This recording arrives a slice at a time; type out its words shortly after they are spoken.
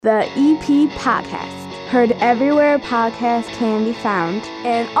The EP Podcast. Heard everywhere podcasts can be found,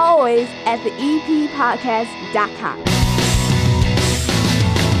 and always at theeppodcast.com.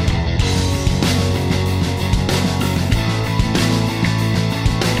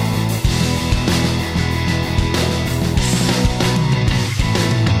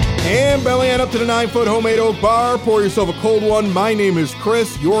 And belly on up to the 9-foot homemade oak bar. Pour yourself a cold one. My name is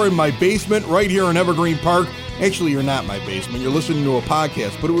Chris. You're in my basement right here in Evergreen Park. Actually, you're not in my basement. You're listening to a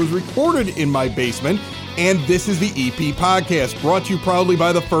podcast, but it was recorded in my basement. And this is the EP Podcast, brought to you proudly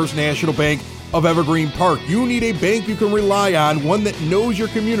by the First National Bank of Evergreen Park. You need a bank you can rely on, one that knows your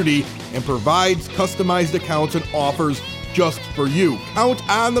community and provides customized accounts and offers just for you. Count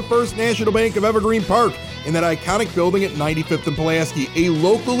on the First National Bank of Evergreen Park in that iconic building at 95th and Pulaski, a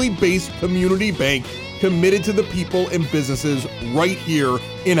locally based community bank committed to the people and businesses right here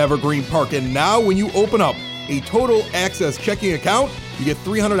in Evergreen Park. And now when you open up a Total Access checking account, you get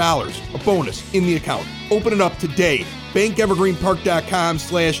 $300, a bonus in the account. Open it up today.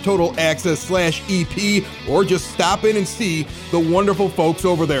 BankEvergreenPark.com/TotalAccess/EP, or just stop in and see the wonderful folks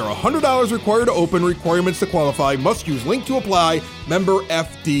over there. $100 required to open. Requirements to qualify. Must use link to apply. Member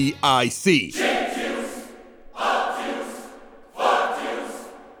FDIC.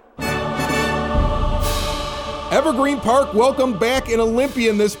 Evergreen Park welcomed back an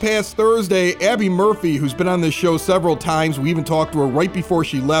Olympian this past Thursday, Abbey Murphy, who's been on this show several times. We even talked to her right before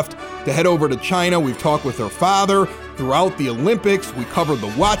she left to head over to China. We've talked with her father throughout the Olympics. We covered the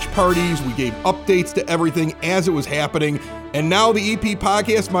watch parties. We gave updates to everything as it was happening. And now the EP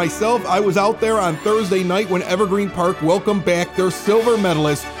Podcast, myself, I was out there on Thursday night when Evergreen Park welcomed back their silver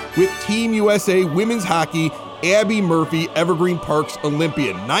medalist with Team USA Women's Hockey, Abbey Murphy, Evergreen Park's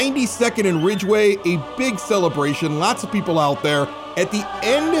Olympian. 92nd and Ridgeway, a big celebration, lots of people out there. At the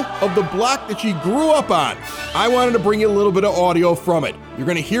end of the block that she grew up on, I wanted to bring you a little bit of audio from it. You're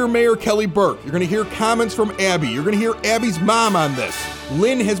going to hear Mayor Kelly Burke. You're going to hear comments from Abbey. You're going to hear Abbey's mom on this.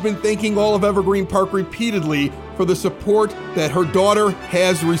 Lynn has been thanking all of Evergreen Park repeatedly for the support that her daughter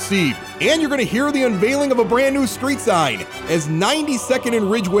has received. And you're going to hear the unveiling of a brand new street sign as 92nd and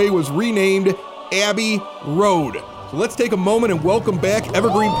Ridgeway was renamed Abbey Road. So let's take a moment and welcome back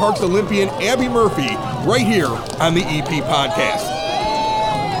Evergreen Park's Olympian Abbey Murphy right here on the EP Podcast.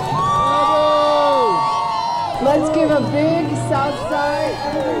 Let's give a big Southside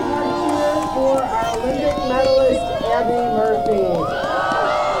Evergreen Park cheer for our Olympic medalist Abbey Murphy.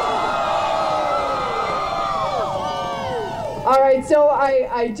 All right, so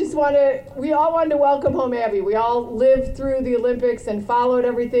we all wanted to welcome home Abbey. We all lived through the Olympics and followed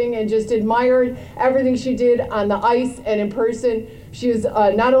everything and just admired everything she did on the ice and in person. She is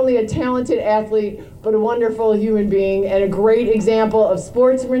not only a talented athlete, but a wonderful human being and a great example of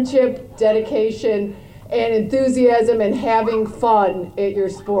sportsmanship, dedication, and enthusiasm and having fun at your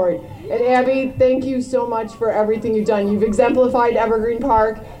sport. And Abbey, thank you so much for everything you've done. You've exemplified Evergreen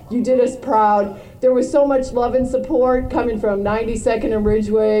Park. You did us proud. There was so much love and support coming from 92nd and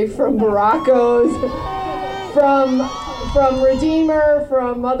Ridgeway, from Baracos, from Redeemer,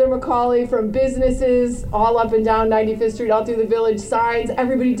 from Mother McCauley, from businesses all up and down 95th Street, all through the village, signs,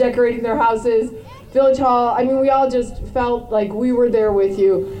 everybody decorating their houses, Village Hall. I mean, we all just felt like we were there with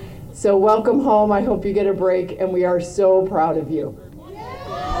you. So welcome home. I hope you get a break, and we are so proud of you.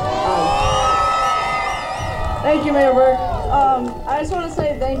 Thank you, Mayor Burke. I just want to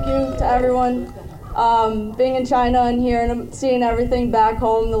say thank you to everyone. Being in China and here and seeing everything back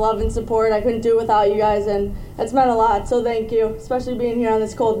home, the love and support, I couldn't do it without you guys, and it's meant a lot, so thank you, especially being here on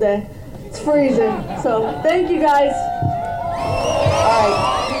this cold day. It's freezing, so thank you guys. All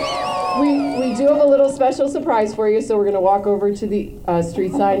right. We do have a little special surprise for you, so we're going to walk over to the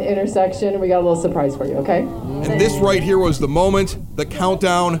street sign intersection, and we got a little surprise for you, okay? And this right here was the moment, the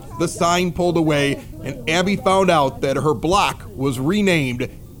countdown, the sign pulled away, and Abbey found out that her block was renamed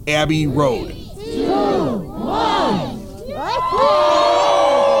Abbey Road. 2, 1.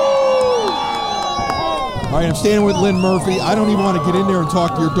 All right, I'm standing with Lynn Murphy. I don't even want to get in there and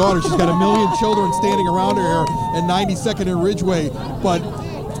talk to your daughter. She's got a million children standing around her here at 92nd and Ridgeway. But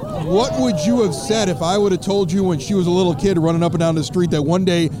what would you have said if I would have told you when she was a little kid running up and down the street that one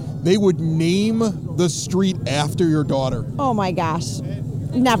day they would name the street after your daughter? Oh my gosh.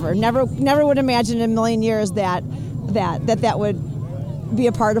 Never would imagine in a million years that would be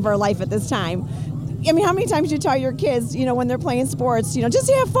a part of our life at this time. I mean, how many times do you tell your kids, when they're playing sports,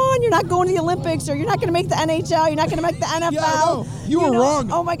 just have fun. You're not going to the Olympics, or you're not going to make the NHL. You're not going to make the NFL. Yeah, I know. You were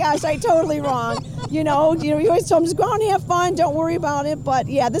wrong. Oh my gosh, I totally wrong. You always tell them just go out and have fun. Don't worry about it. But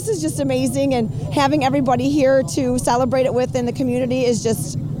yeah, this is just amazing, and having everybody here to celebrate it with in the community is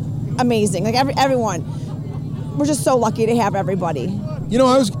just amazing. Like everyone, we're just so lucky to have everybody. You know,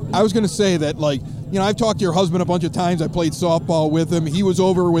 I was going to say that, like, you know, I've talked to your husband a bunch of times. I played softball with him. He was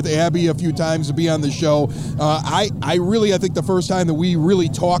over with Abbey a few times to be on the show. I think the first time that we really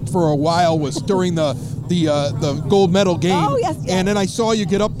talked for a while was during the gold medal game. Oh, yes. And then I saw you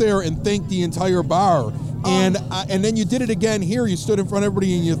get up there and thank the entire bar. And then you did it again here. You stood in front of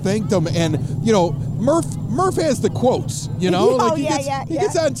everybody and you thanked them. And, you know, Murph has the quotes, you know? He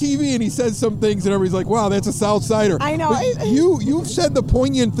gets on TV and he says some things and everybody's like, wow, that's a South Sider. I know. But you've said the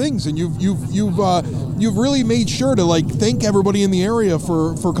poignant things, and you've really made sure to, like, thank everybody in the area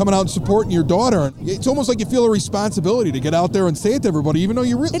for coming out and supporting your daughter. It's almost like you feel a responsibility to get out there and say it to everybody, even though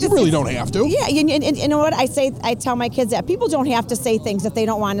you really don't have to. Yeah, and you know what I say? I tell my kids that people don't have to say things that they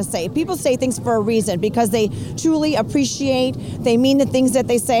don't want to say. People say things for a reason because they truly appreciate, they mean the things that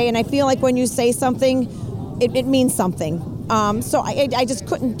they say, and I feel like when you say something, it means something. So I just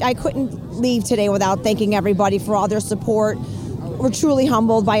couldn't leave today without thanking everybody for all their support. We're truly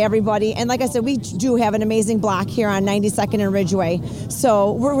humbled by everybody, and like I said, we do have an amazing block here on 92nd and Ridgeway.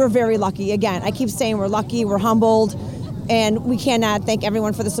 So we're very lucky. Again, I keep saying we're lucky, we're humbled, and we cannot thank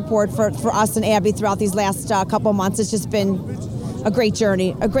everyone for the support for us and Abbey throughout these last couple months. It's just been a great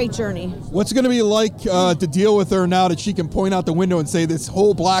journey. What's it going to be like to deal with her now that she can point out the window and say this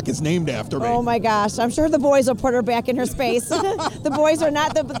whole block is named after me? Oh my gosh! I'm sure the boys will put her back in her space. The boys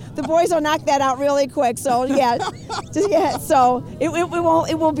will knock that out really quick. So yeah. So it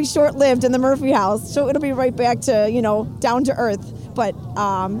will be short lived in the Murphy house. So it'll be right back to, you know, down to earth. But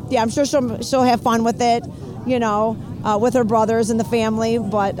I'm sure she'll have fun with it. You know, with her brothers and the family.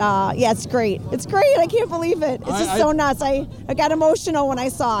 But yeah, it's great. It's great. I can't believe it. It's just so nuts. I got emotional when I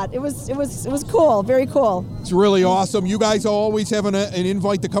saw it. It was cool. Very cool. It's really awesome. You guys always have an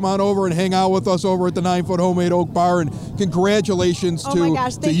invite to come on over and hang out with us over at the 9-Foot Homemade Oak Bar. And congratulations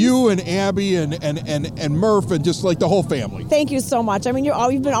to you and Abbey and Murph and just like the whole family. Thank you so much. I mean,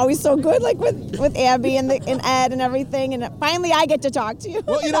 you've been always so good, like with Abbey and Ed and everything. And finally, I get to talk to you.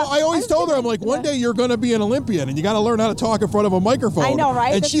 Well, you know, I always told her, I'm like, one day you're going to be an Olympian and you got to learn how to talk in front of a microphone. I know,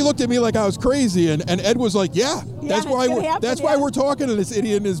 right? And she looked at me like I was crazy, and Ed was like, that's why we're talking to this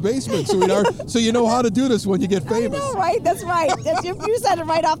idiot in his basement, sweetheart. So you know how to do this when you get famous. I know, right? That's right. You said it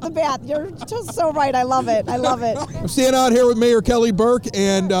right off the bat. You're just so right. I love it. I'm standing out here with Mayor Kelly Burke,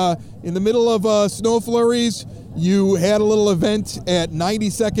 and in the middle of snow flurries, you had a little event at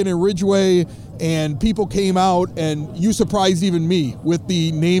 92nd and Ridgeway, and people came out, and you surprised even me with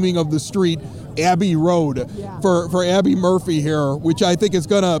the naming of the street Abbey Road for Abbey Murphy here, which I think is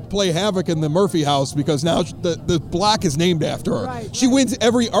going to play havoc in the Murphy house because now the block is named after her. Right. She wins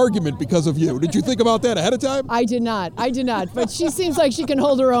every argument because of you. Did you think about that ahead of time? I did not. But she seems like she can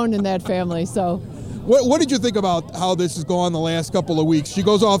hold her own in that family. So, what did you think about how this has gone the last couple of weeks? She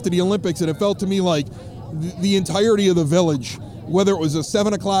goes off to the Olympics, and it felt to me like the entirety of the village, whether it was a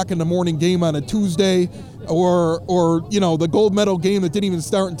 7 o'clock in the morning game on a Tuesday or you know, the gold medal game that didn't even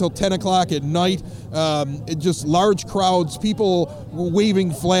start until 10 o'clock at night, just large crowds, people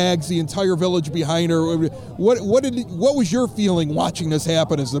waving flags, the entire village behind her. What was your feeling watching this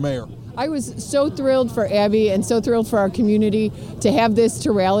happen as the mayor? I was so thrilled for Abbey and so thrilled for our community to have this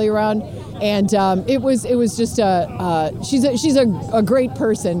to rally around, and it was just she's a great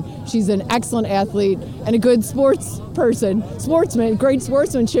person. She's an excellent athlete and a good sportsman, great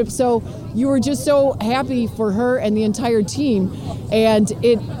sportsmanship. So you were just so happy for her and the entire team, and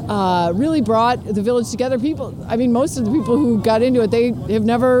it really brought the village together. Most of the people who got into it, they have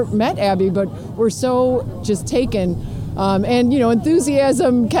never met Abbey, but were so just taken. And, you know,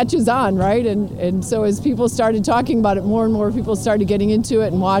 enthusiasm catches on, right? And so as people started talking about it, more and more people started getting into it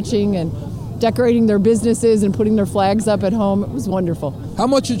and watching and decorating their businesses and putting their flags up at home. It was wonderful. How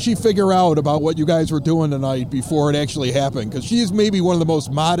much did she figure out about what you guys were doing tonight before it actually happened? Because she is maybe one of the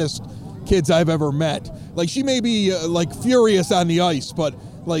most modest kids I've ever met. Like, she may be, furious on the ice, but,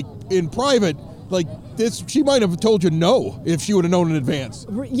 like, in private, like, this, she might have told you no if she would have known in advance.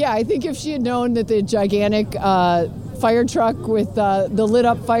 Yeah, I think if she had known that the gigantic fire truck with the lit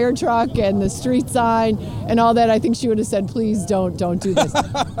up fire truck and the street sign and all that, I think she would have said, please don't do this.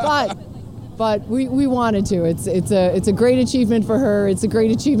 But we wanted to. It's a great achievement for her. It's a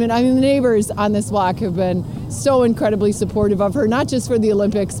great achievement. I mean, the neighbors on this block have been so incredibly supportive of her, not just for the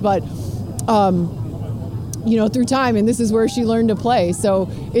Olympics, but you know, through time, and this is where she learned to play. So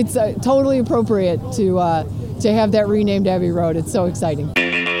it's totally appropriate to have that renamed Abbey Road. It's so exciting.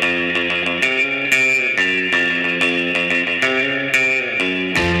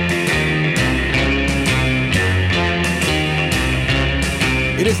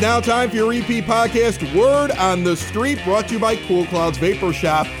 It is now time for your EP podcast, Word on the Street, brought to you by Cool Clouds Vapor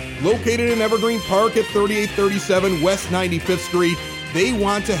Shop, located in Evergreen Park at 3837 West 95th Street. They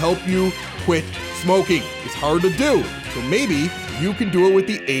want to help you quit smoking. It's hard to do, so maybe you can do it with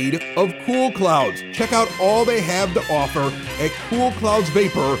the aid of Cool Clouds. Check out all they have to offer at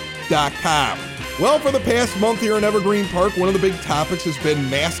coolcloudsvapor.com. Well, for the past month here in Evergreen Park, one of the big topics has been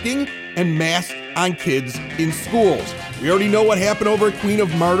masking and masks on kids in schools. We already know what happened over at Queen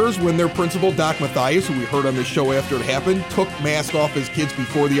of Martyrs when their principal, Doc Mathias, who we heard on this show after it happened, took masks off his kids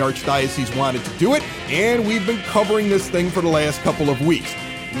before the Archdiocese wanted to do it, and we've been covering this thing for the last couple of weeks.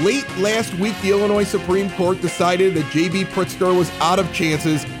 Late last week, the Illinois Supreme Court decided that J.B. Pritzker was out of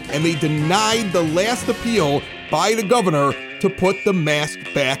chances, and they denied the last appeal by the governor to put the mask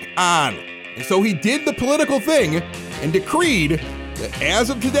back on. And so he did the political thing and decreed that as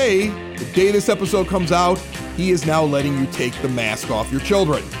of today, the day this episode comes out, he is now letting you take the mask off your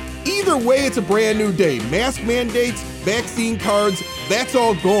children. Either way, it's a brand new day. Mask mandates, vaccine cards, that's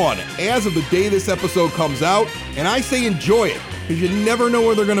all gone as of the day this episode comes out. And I say enjoy it, because you never know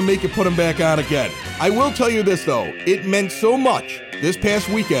where they're going to make you put them back on again. I will tell you this, though. It meant so much this past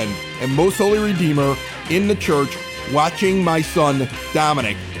weekend at Most Holy Redeemer in the church watching my son,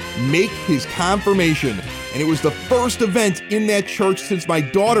 Dominic, make his confirmation. And it was the first event in that church since my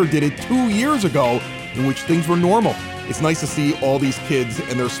daughter did it 2 years ago in which things were normal. It's nice to see all these kids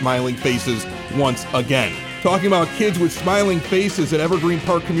and their smiling faces once again. Talking about kids with smiling faces at Evergreen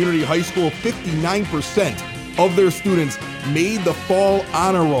Park Community High School, 59% of their students made the fall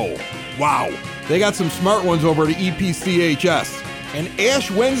honor roll. Wow. They got some smart ones over at EPCHS. And Ash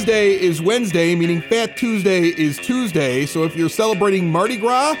Wednesday is Wednesday, meaning Fat Tuesday is Tuesday. So if you're celebrating Mardi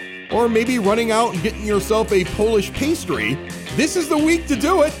Gras, or maybe running out and getting yourself a Polish pastry, this is the week to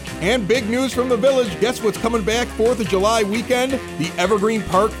do it. And big news from the village. Guess what's coming back 4th of July weekend? The Evergreen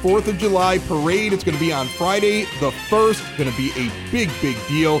Park 4th of July Parade. It's going to be on Friday the 1st. Going to be a big, big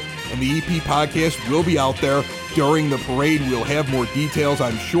deal. And the EP podcast will be out there during the parade. We'll have more details,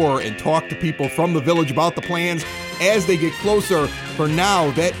 I'm sure, and talk to people from the village about the plans as they get closer. For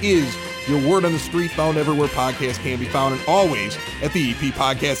now, that is your word on the street, found everywhere podcasts can be found, and always at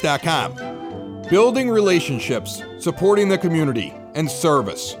theeppodcast.com. Building relationships, supporting the community, and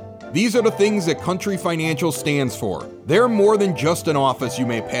service. These are the things that Country Financial stands for. They're more than just an office you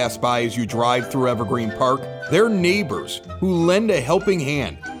may pass by as you drive through Evergreen Park. They're neighbors who lend a helping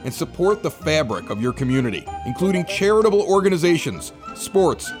hand and support the fabric of your community, including charitable organizations,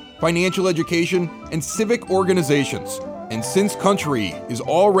 sports, financial education, and civic organizations. And since Country is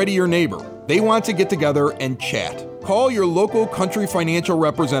already your neighbor, they want to get together and chat. Call your local Country Financial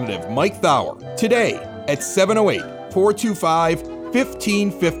representative, Mike Thauer, today at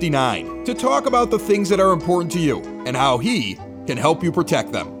 708-425-1559 to talk about the things that are important to you and how he can help you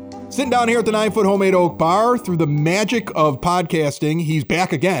protect them. Sitting down here at the 9-foot Homemade Oak Bar, through the magic of podcasting, he's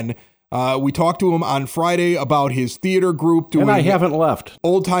back again. We talked to him on Friday about his theater group doing, and I haven't left,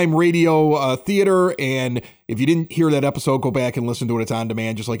 old time radio theater. And if you didn't hear that episode, go back and listen to it. It's on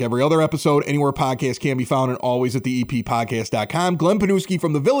demand, just like every other episode, anywhere podcasts can be found, and always at theeppodcast.com. Glenn Panuski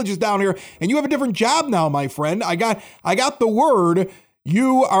from the Village is down here, and you have a different job now, my friend. I got the word.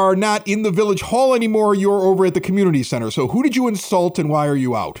 You are not in the Village Hall anymore. You're over at the community center. So who did you insult, and why are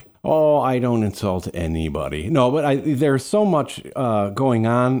you out? Oh, I don't insult anybody. No, but there's so much going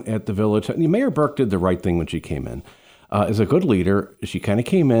on at the Village. Mayor Burke did the right thing when she came in. As a good leader, she kind of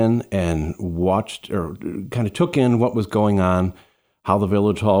came in and watched, or kind of took in what was going on, how the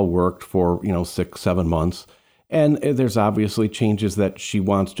Village Hall worked for, 6-7 months. And there's obviously changes that she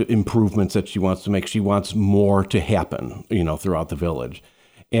wants to, improvements that she wants to make. She wants more to happen, throughout the village.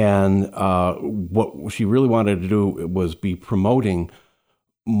 And what she really wanted to do was be promoting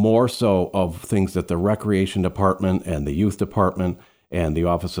more so of things that the Recreation Department and the Youth Department and the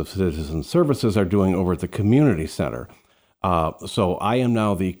Office of Citizen Services are doing over at the Community Center. So I am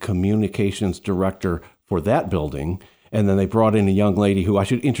now the Communications Director for that building. And then they brought in a young lady who I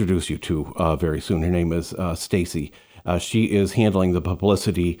should introduce you to very soon. Her name is Stacy. She is handling the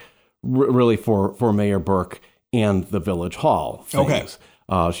publicity really for Mayor Burke and the Village Hall things.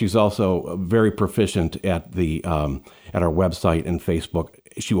 Okay. She's also very proficient at at our website and Facebook.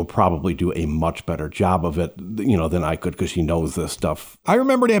 She will probably do a much better job of it, than I could, because she knows this stuff. I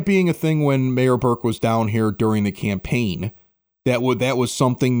remember that being a thing when Mayor Burke was down here during the campaign. That was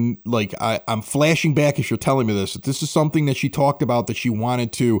something, like, I'm flashing back as you're telling me this. This is something that she talked about, that she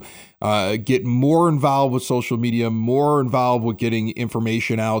wanted to get more involved with social media, more involved with getting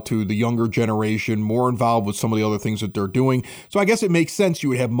information out to the younger generation, more involved with some of the other things that they're doing. So I guess it makes sense you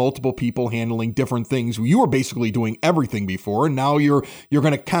would have multiple people handling different things. You were basically doing everything before, and now you're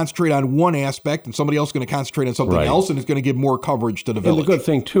going to concentrate on one aspect, and somebody else is going to concentrate on something else, and it's going to give more coverage to the village. And the good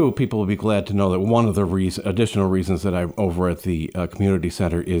thing, too, people will be glad to know that one of the additional reasons that I'm over at the the community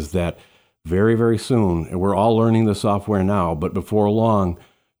center is that very, very soon, and we're all learning the software now, but before long,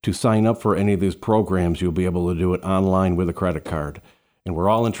 to sign up for any of these programs, you'll be able to do it online with a credit card. And we're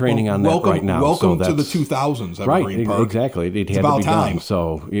all in training on that right now. Welcome to the 2000s, Evergreen Park. Exactly. It had to be done.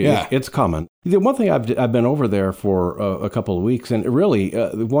 So it's coming. The one thing I've been over there for a couple of weeks, and really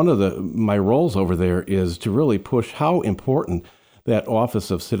one of my roles over there is to really push how important that Office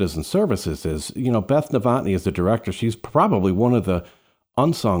of Citizen Services is. Beth Novotny is the director. She's probably one of the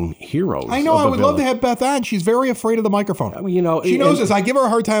unsung heroes. I know. I would love to have Beth on. She's very afraid of the microphone. I mean, she knows this. I give her a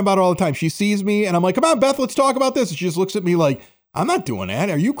hard time about it all the time. She sees me, and I'm like, "Come on, Beth, let's talk about this." And she just looks at me like, "I'm not doing that.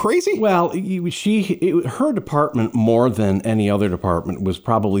 Are you crazy?" Well, her department, more than any other department, was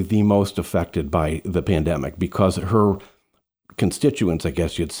probably the most affected by the pandemic because her constituents, I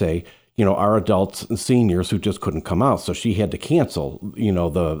guess you'd say, are adults and seniors who just couldn't come out. So she had to cancel,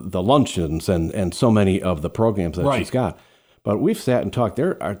 the luncheons and so many of the programs that she's got. But we've sat and talked.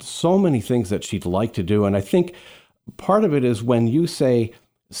 There are so many things that she'd like to do. And I think part of it is when you say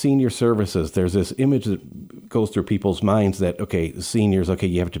senior services, there's this image that goes through people's minds that, okay, seniors, okay,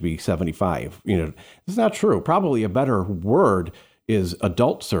 you have to be 75. It's not true. Probably a better word is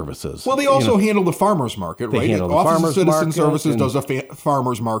adult services. Well, they also handle the farmers market, right? They handle the Office farmers of Citizen market Services does a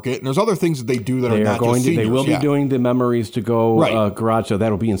farmers market, and there's other things that they do that are not just seniors. They will be doing the Memories to Go garage, so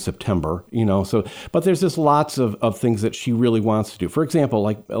that'll be in September, So, but there's just lots of things that she really wants to do. For example,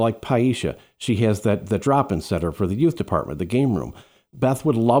 like Paisha, she has the drop-in center for the youth department, the game room. Beth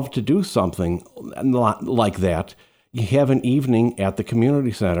would love to do something like that. You have an evening at the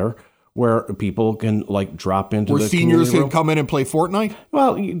community center where people can drop into where seniors can come in and play Fortnite?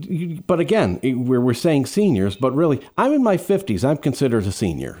 Well, but again, we're saying seniors, but really, I'm in my 50s. I'm considered a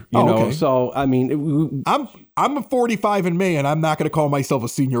senior, you know? Okay. So, I mean... I'm 45 in May, and I'm not going to call myself a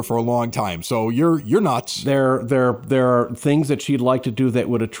senior for a long time. So you're nuts. There are things that she'd like to do that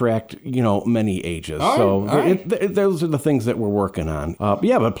would attract, many ages. Those are the things that we're working on.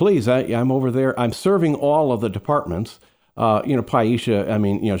 But please, I'm over there. I'm serving all of the departments.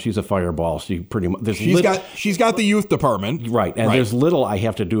 Paisha, she's a fireball. She pretty much she's got the youth department, right? And there's little I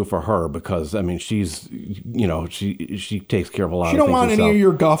have to do for her because she's she takes care of a lot. She don't want any of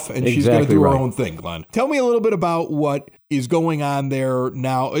your guff, and she's going to do her own thing. Glenn, tell me a little bit about what is going on there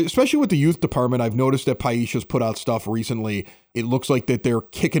now, especially with the youth department. I've noticed that Paisha's put out stuff recently. It looks like that they're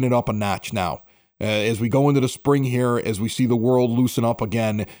kicking it up a notch now. As we go into the spring here, as we see the world loosen up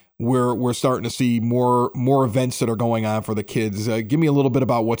again, we're starting to see more events that are going on for the kids. Give me a little bit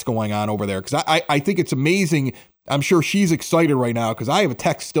about what's going on over there, because I think it's amazing. I'm sure she's excited right now because I have a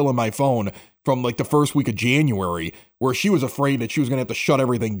text still in my phone from the first week of January where she was afraid that she was going to have to shut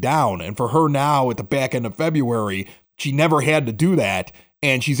everything down. And for her now at the back end of February, she never had to do that.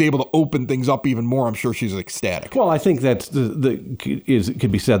 And she's able to open things up even more. I'm sure she's ecstatic. Well, I think that's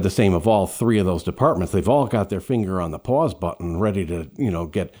could be said the same of all three of those departments. They've all got their finger on the pause button, ready to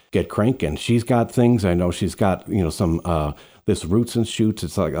get cranking. She's got things. I know she's got some this Roots and Shoots.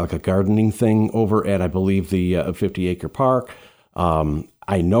 It's like a gardening thing over at I believe the 50-acre park.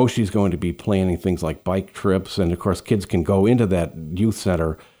 I know she's going to be planning things like bike trips, and of course, kids can go into that youth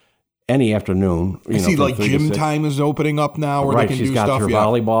center any afternoon. I see gym time is opening up now where they can do stuff. She's got her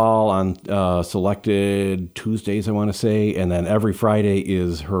volleyball on selected Tuesdays, I want to say. And then every Friday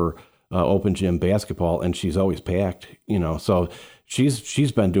is her open gym basketball, and she's always packed, So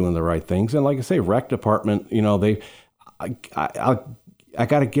she's been doing the right things. And like I say, rec department, I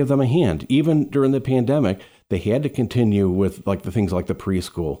got to give them a hand. Even during the pandemic, they had to continue with the things like the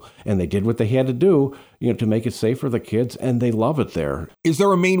preschool, and they did what they had to do, to make it safe for the kids, and they love it there. Is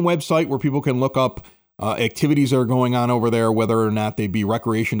there a main website where people can look up activities that are going on over there, whether or not they be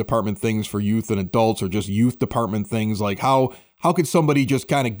recreation department things for youth and adults or just youth department things? Like how could somebody just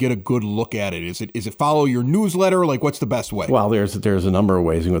kind of get a good look at it? Is it follow your newsletter? What's the best way? Well, there's a number of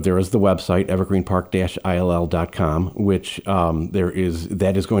ways. There is the website, evergreenpark-ill.com, which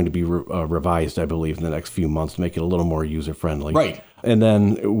that is going to be revised, I believe, in the next few months to make it a little more user-friendly. Right. And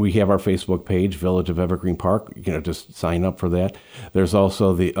then we have our Facebook page, Village of Evergreen Park. Just sign up for that. There's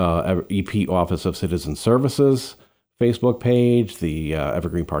also the EP Office of Citizen Services Facebook page, the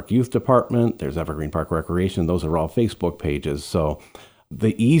Evergreen Park Youth Department. There's Evergreen Park Recreation. Those are all Facebook pages. So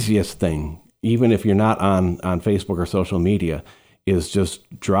the easiest thing, even if you're not on Facebook or social media, is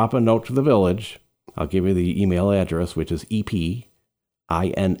just drop a note to the village. I'll give you the email address, which is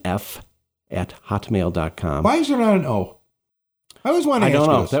epinf@hotmail.com. Why is there not an O? I always want to ask you. I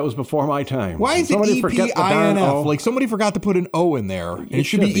don't know. This. That was before my time. Why is somebody it EPINF? Somebody forgot to put an O in there. And it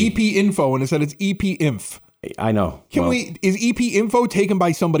should be EP Info, and instead it's EP Inf. I know. Is EP Info taken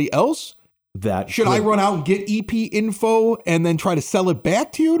by somebody else? that. Should I run out and get EP info and then try to sell it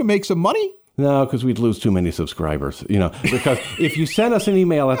back to you to make some money? No, because we'd lose too many subscribers, because if you send us an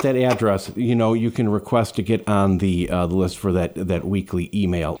email at that address, you can request to get on the list for that weekly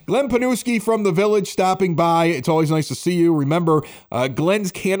email. Glenn Panuski from The Village stopping by. It's always nice to see you. Remember,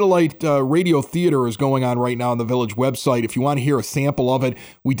 Glenn's Candlelight Radio Theater is going on right now on the Village website. If you want to hear a sample of it,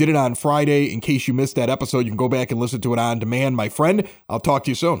 we did it on Friday. In case you missed that episode, you can go back and listen to it on demand, my friend. I'll talk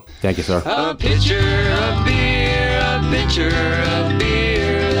to you soon. Thank you, sir. A pitcher of beer, a pitcher of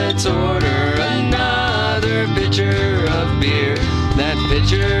beer, let's order another pitcher of beer. That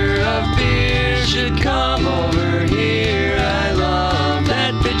pitcher of beer should come over here. I love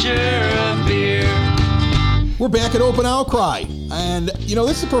that pitcher of beer. We're back at Open Outcry. And, this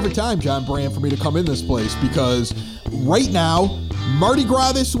is the perfect time, John Brand, for me to come in this place because right now, Mardi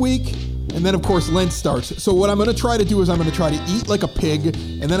Gras this week, and then, of course, Lent starts. So what I'm going to try to do is I'm going to try to eat like a pig,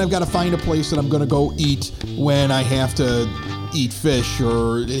 and then I've got to find a place that I'm going to go eat when I have to eat fish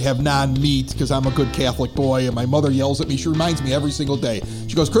or have non-meat because I'm a good Catholic boy and my mother yells at me. She reminds me every single day.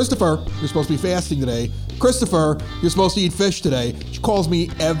 She goes, Christopher, you're supposed to be fasting today. Christopher, you're supposed to eat fish today. She calls me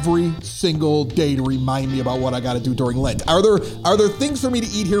every single day to remind me about what I got to do during Lent. Are there things for me to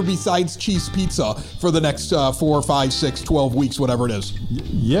eat here besides cheese pizza for the next 4, 5, 6, 12 weeks, whatever it is?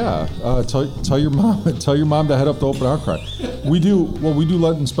 Yeah. Tell your mom to head up to Open Outcry. We do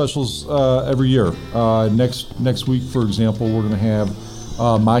Lenten specials every year. Next week, for example, we're going to have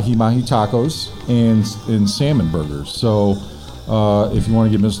mahi tacos and salmon burgers. So if you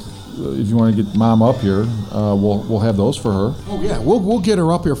want to get mom up here, we'll have those for her. Oh yeah, we'll get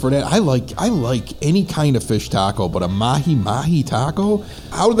her up here for that. I like any kind of fish taco, but a mahi taco.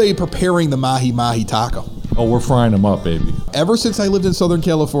 How are they preparing the mahi taco? Oh, we're frying them up, baby. Ever since I lived in Southern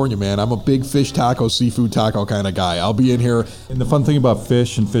California, man, I'm a big fish taco, seafood taco kind of guy. I'll be in here. And the fun thing about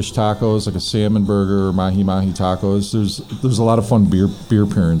fish and fish tacos, like a salmon burger or mahi tacos, there's a lot of fun beer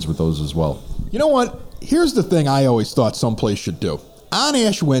pairings with those as well. You know what? Here's the thing I always thought someplace should do. On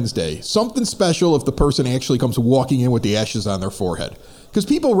Ash Wednesday, something special if the person actually comes walking in with the ashes on their forehead. Because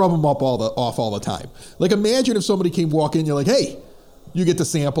people rub them off all the time. Like imagine if somebody came walk in, you're like, hey, you get to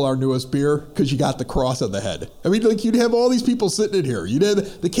sample our newest beer because you got the cross on the head. I mean, like you'd have all these people sitting in here.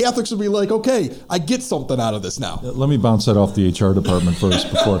 The Catholics would be like, okay, I get something out of this now. Let me bounce that off the HR department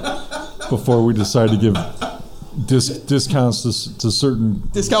first before we decide to give discounts to certain...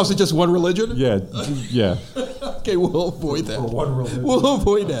 Discounts to just one religion? Yeah. Okay, we'll avoid that. For one religion. We'll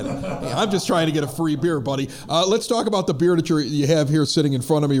avoid that. Hey, I'm just trying to get a free beer, buddy. Let's talk about the beer that you have here sitting in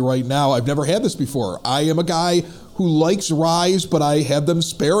front of me right now. I've never had this before. I am a guy who likes ryes, but I have them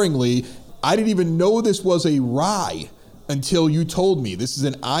sparingly. I didn't even know this was a rye until you told me. This is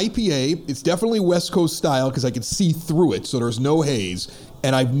an IPA. It's definitely West Coast style because I can see through it, so there's no haze.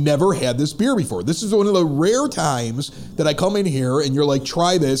 And I've never had this beer before. This is one of the rare times that I come in here and you're like,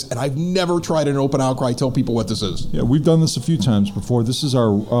 try this, and I've never tried an Open Outcry. Tell people what this is. Yeah, we've done this a few times before. This is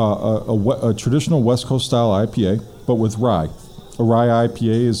our a traditional West Coast style IPA, but with rye. A rye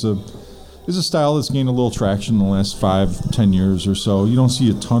IPA is a style that's gained a little traction in the last 5-10 years or so. You don't see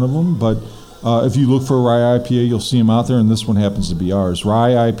a ton of them, but if you look for a rye IPA, you'll see them out there, and this one happens to be ours.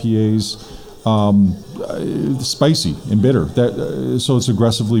 Rye IPAs, spicy and bitter. So it's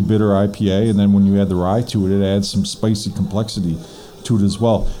aggressively bitter IPA, and then when you add the rye to it, it adds some spicy complexity to it as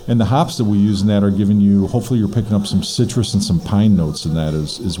well. And the hops that we use in that are giving you, hopefully you're picking up some citrus and some pine notes in that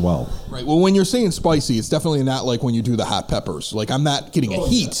as well. Right. Well, when you're saying spicy, it's definitely not like when you do the hot peppers. Like I'm not getting a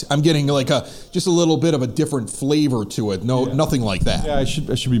heat. I'm getting like just a little bit of a different flavor to it. Nothing like that. Yeah, I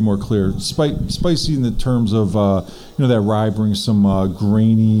should be more clear. Spicy in the terms of, that rye brings some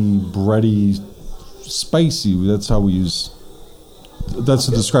grainy, bready, spicy. That's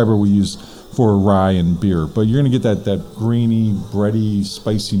the describer we use for rye and beer. But you're going to get that grainy, bready,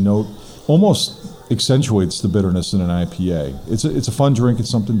 spicy note. Almost accentuates the bitterness in an IPA. It's a fun drink. It's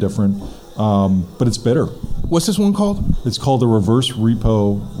something different, but it's bitter. What's this one called? It's called the Reverse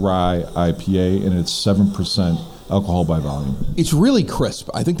Repo Rye IPA, and it's 7% alcohol by volume. It's really crisp.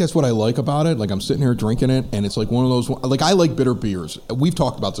 I think that's what I like about it. Like I'm sitting here drinking it, and it's like one of those. Like I like bitter beers. We've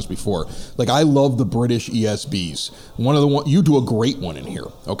talked about this before. Like I love the British ESBs. You do a great one in here.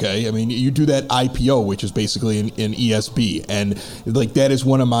 Okay, I mean you do that IPO, which is basically an ESB, and like that is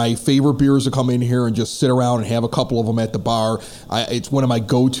one of my favorite beers to come in here and just sit around and have a couple of them at the bar. It's one of my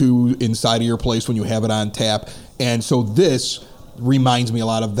go-to inside of your place when you have it on tap, and so this reminds me a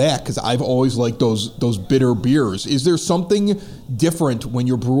lot of that because I've always liked those bitter beers. Is there something different when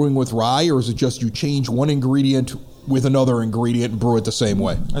you're brewing with rye, or is it just you change one ingredient with another ingredient and brew it the same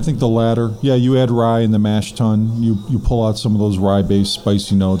way? I think the latter. Yeah, you add rye in the mash tun. You pull out some of those rye-based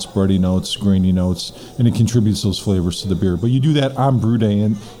spicy notes, bready notes, grainy notes, and it contributes those flavors to the beer. But you do that on brew day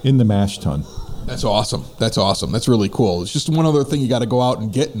in the mash tun. That's awesome. That's really cool. It's just one other thing you got to go out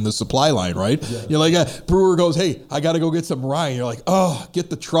and get in the supply line, right? Yeah. You're like, a brewer goes, hey, I got to go get some rye. And you're like, oh, get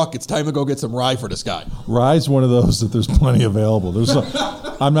the truck. It's time to go get some rye for this guy. Rye's one of those that there's plenty available.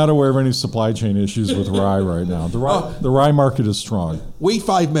 I'm not aware of any supply chain issues with rye right now. The rye market is strong. Wait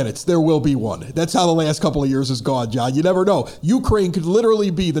 5 minutes. There will be one. That's how the last couple of years has gone, John. You never know. Ukraine could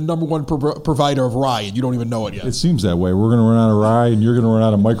literally be the number one provider of rye, and you don't even know it yet. It seems that way. We're going to run out of rye, and you're going to run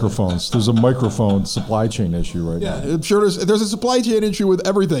out of microphones. There's a microphone supply chain issue right now. Yeah, I'm sure there's a supply chain issue with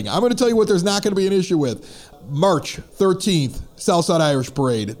everything. I'm going to tell you what there's not going to be an issue with. March 13th, Southside Irish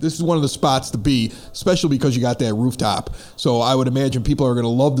Parade. This is one of the spots to be, especially because you got that rooftop. So I would imagine people are going to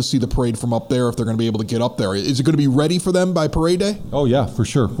love to see the parade from up there if they're going to be able to get up there. Is it going to be ready for them by parade day? Oh, yeah, for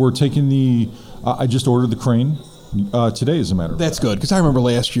sure. We're taking I just ordered the crane. Today, as a matter of fact. That's good, because I remember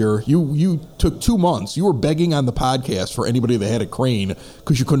last year, you took 2 months. You were begging on the podcast for anybody that had a crane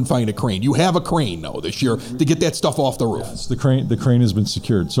because you couldn't find a crane. You have a crane, though, this year to get that stuff off the roof. Yes, the crane has been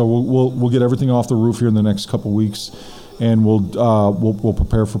secured. So we'll get everything off the roof here in the next couple weeks, and we'll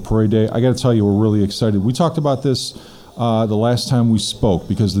prepare for parade day. I got to tell you, we're really excited. We talked about this the last time we spoke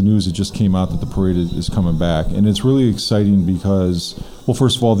because the news had just came out that the parade is coming back, and it's really exciting because, well,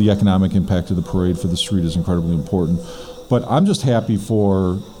 first of all, the economic impact of the parade for the street is incredibly important, but I'm just happy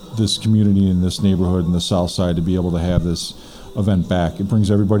for this community in this neighborhood in the South Side to be able to have this event back. It brings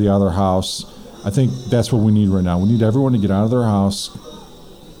everybody out of their house. I think that's what we need right now. We need everyone to get out of their house,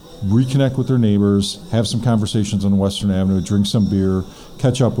 reconnect with their neighbors, have some conversations on Western Avenue, drink some beer,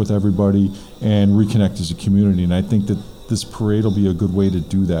 catch up with everybody, and reconnect as a community. And I think that this parade will be a good way to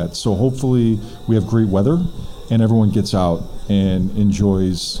do that. So hopefully we have great weather and everyone gets out and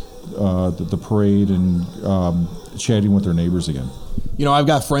enjoys the parade and chatting with their neighbors again. You know, I've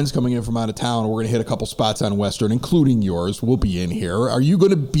got friends coming in from out of town. We're going to hit a couple spots on Western, including yours. We'll be in here. Are you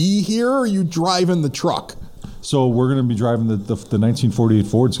going to be here, or are you driving the truck? So we're going to be driving the 1948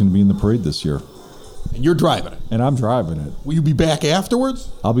 Ford. It's going to be in the parade this year. And you're driving it? And I'm driving it. Will you be back afterwards?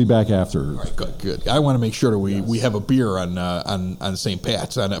 I'll be back after. All right, good. I want to make sure that we have a beer on St.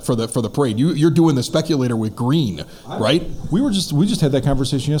 Pat's for the parade. You're doing the Speculator with green, right? We just had that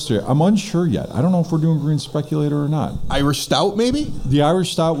conversation yesterday. I'm unsure yet. I don't know if we're doing green Speculator or not. Irish Stout, maybe? The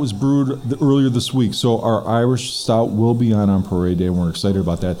Irish Stout was brewed earlier this week, so our Irish Stout will be on parade day, and we're excited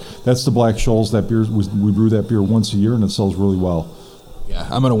about that. That's the Black Scholes. That beer, we brew that beer once a year, and it sells really well. Yeah,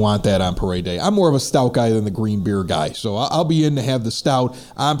 I'm going to want that on parade day. I'm more of a stout guy than the green beer guy, so I'll be in to have the stout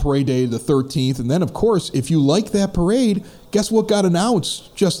on parade day the 13th. And then, of course, if you like that parade, guess what got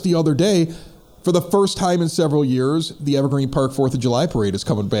announced just the other day? For the first time in several years, the Evergreen Park 4th of July parade is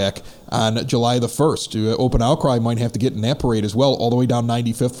coming back on July the 1st. Open Outcry might have to get in that parade as well, all the way down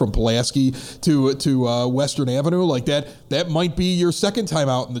 95th from Pulaski to Western Avenue. Like that might be your second time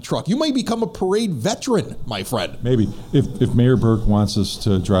out in the truck. You might become a parade veteran, my friend. Maybe. If Mayor Burke wants us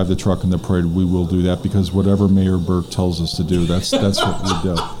to drive the truck in the parade, we will do that, because whatever Mayor Burke tells us to do, that's what we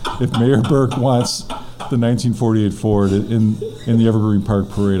do. If Mayor Burke wants the 1948 Ford in the Evergreen Park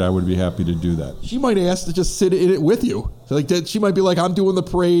parade, I would be happy to do that. She might ask to just sit in it with you. So like that, she might be like, "I'm doing the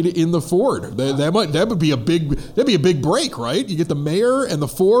parade in the Ford." That would be a big break, right? You get the mayor and the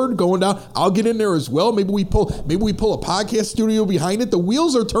Ford going down. I'll get in there as well. Maybe we pull a podcast studio behind it. The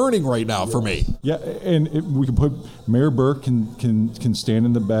wheels are turning right now for me. Yeah, and we can put Mayor Burke can stand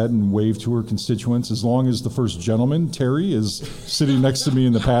in the bed and wave to her constituents, as long as the first gentleman, Terry, is sitting next to me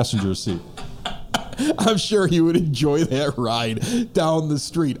in the passenger seat. I'm sure you would enjoy that ride down the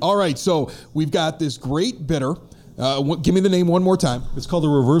street. All right, so we've got this great bitter. Give me the name one more time. It's called the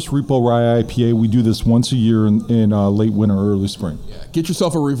Reverse Repo Rye IPA. We do this once a year in late winter, early spring. Yeah, get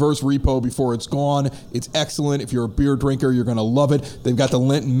yourself a Reverse Repo before it's gone. It's excellent. If you're a beer drinker, you're going to love it. They've got the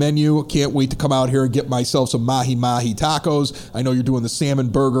Lenten menu. Can't wait to come out here and get myself some mahi tacos. I know you're doing the salmon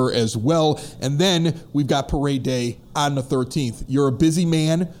burger as well. And then we've got Parade Day on the 13th. You're a busy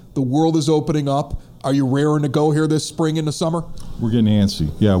man. The world is opening up. Are you raring to go here this spring and the summer? We're getting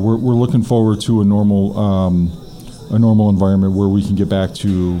antsy. Yeah, we're looking forward to a normal environment where we can get back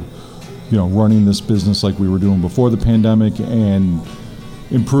to, running this business like we were doing before the pandemic, and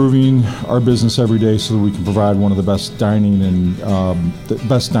improving our business every day so that we can provide one of the best dining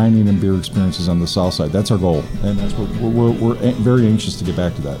and beer experiences on the South Side. That's our goal, and that's what we're very anxious to get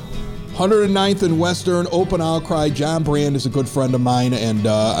back to that. 109th and Western, Open Outcry. John Brand is a good friend of mine, and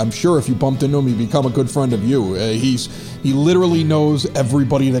I'm sure if you bumped into him, he'd become a good friend of you. He literally knows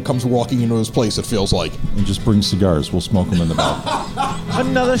everybody that comes walking into his place, it feels like. And just bring cigars. We'll smoke them in the back.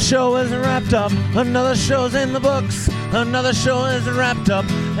 Another show is wrapped up. Another show's in the books. Another show is wrapped up.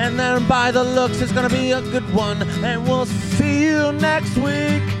 And then by the looks, it's going to be a good one. And we'll see you next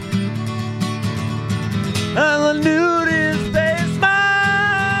week. And the nudist basement.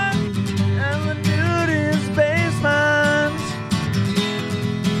 And the nudist basement.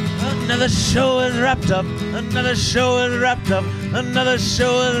 Another show is wrapped up. Another show is wrapped up. Another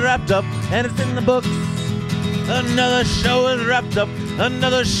show is wrapped up. And it's in the books. Another show is wrapped up.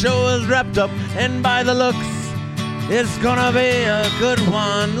 Another show is wrapped up. And by the looks, it's gonna be a good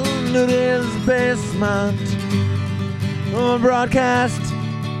one. Nudist basement. Broadcast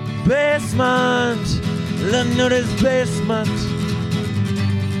basement. The nudist basement.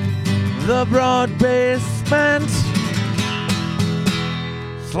 The broad basement.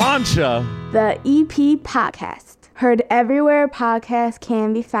 Slancha. The EP Podcast. Heard everywhere podcasts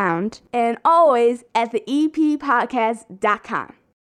can be found. And always at the eppodcast.com.